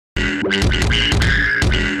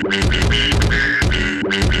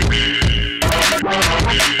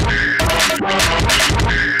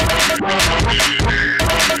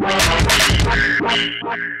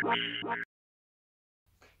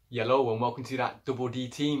Hello and welcome to that Double D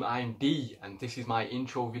team. I'm D and this is my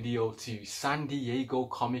intro video to San Diego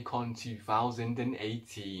Comic Con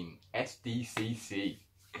 2018 SDCC.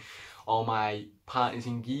 All my partners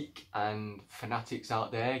in geek and fanatics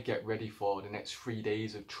out there, get ready for the next 3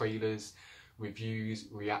 days of trailers, reviews,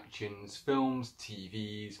 reactions, films,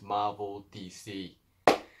 TVs, Marvel, DC.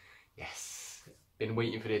 Yes, been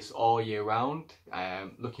waiting for this all year round.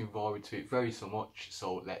 Looking forward to it very so much,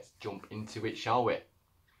 so let's jump into it, shall we?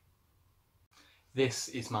 This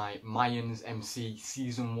is my Mayans MC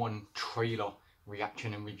Season 1 trailer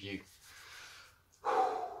reaction and review.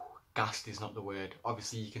 Gassed is not the word.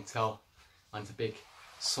 Obviously you can tell man's a big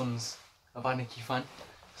Sons of Anarchy fan.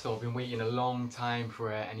 So I've been waiting a long time for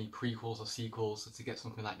any prequels or sequels, so to get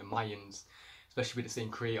something like the Mayans, especially with the same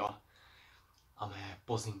creator. I'm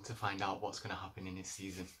buzzing to find out what's going to happen in this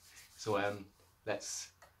season. So let's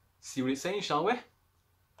see what it's saying, shall we?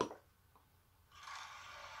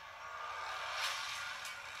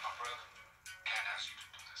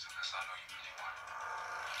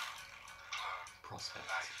 Prospect.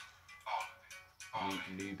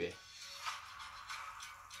 Newbie.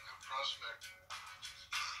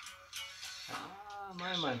 Ah,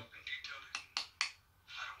 my man.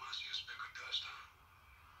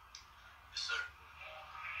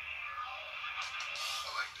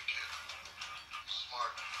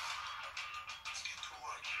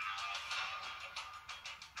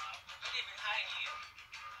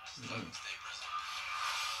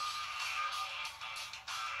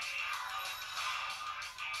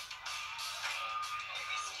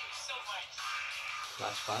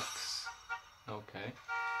 Flashbacks. Okay.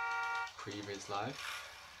 Previous life.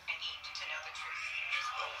 I need to know the truth.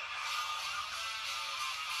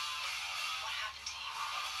 What happened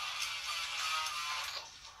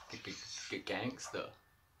to you? Good gangster.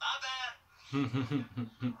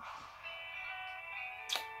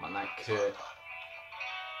 Man like Kurt.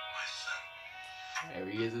 There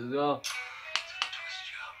he is as well.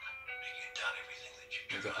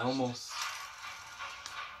 There's an Olmos.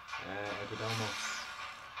 Edward Olmos.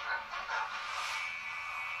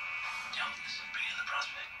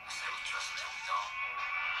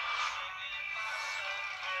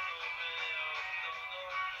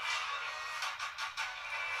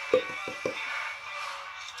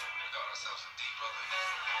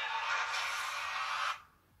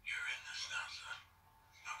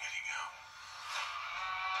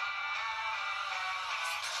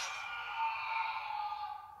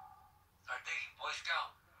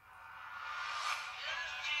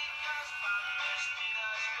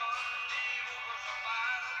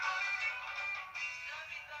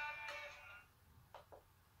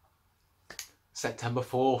 September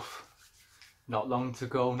 4th. Not long to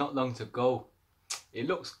go. It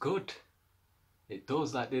looks good. It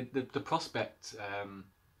does. Like the prospect,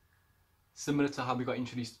 similar to how we got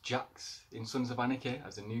introduced to Jax in Sons of Anarchy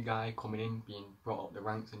as a new guy coming in, being brought up the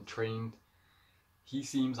ranks and trained. He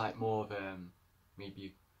seems like more of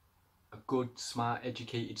maybe a good, smart,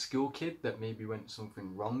 educated school kid that maybe went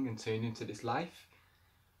something wrong and turned into this life.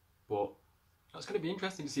 But it's going to be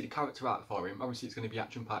interesting to see the character arc for him. Obviously it's going to be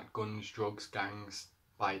action-packed, guns, drugs, gangs,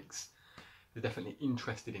 bikes. They're definitely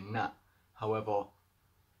interested in that. However,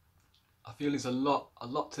 I feel there's a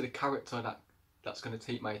lot to the character that's going to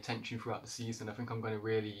take my attention throughout the season. I think I'm going to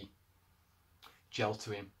really gel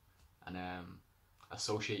to him and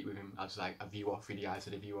associate with him as like a viewer through the eyes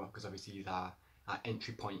of the viewer, because obviously he's our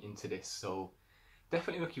entry point into this. So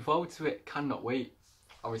definitely looking forward to it. Cannot wait.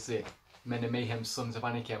 Obviously, Men of Mayhem, Sons of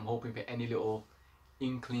Anarchy, I'm hoping for any little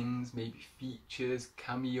inklings, maybe features,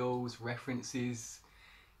 cameos, references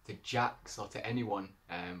to Jax or to anyone,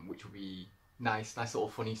 which would be nice little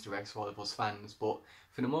fun Easter eggs for all of us fans. But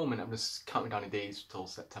for the moment, I'm just counting down the days till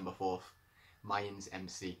September 4th. Mayans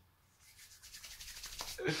MC.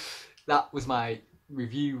 That was my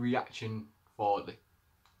review reaction for the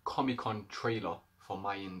Comic-Con trailer for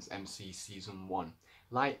Mayans MC Season 1.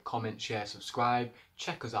 Like, comment, share, subscribe.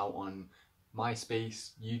 Check us out on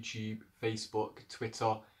MySpace, YouTube, Facebook,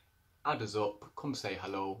 Twitter. Add us up, come say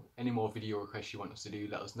hello. Any more video requests you want us to do,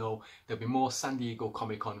 let us know. There'll be more San Diego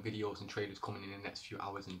Comic-Con videos and trailers coming in the next few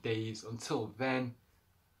hours and days. Until then,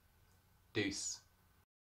 deuce.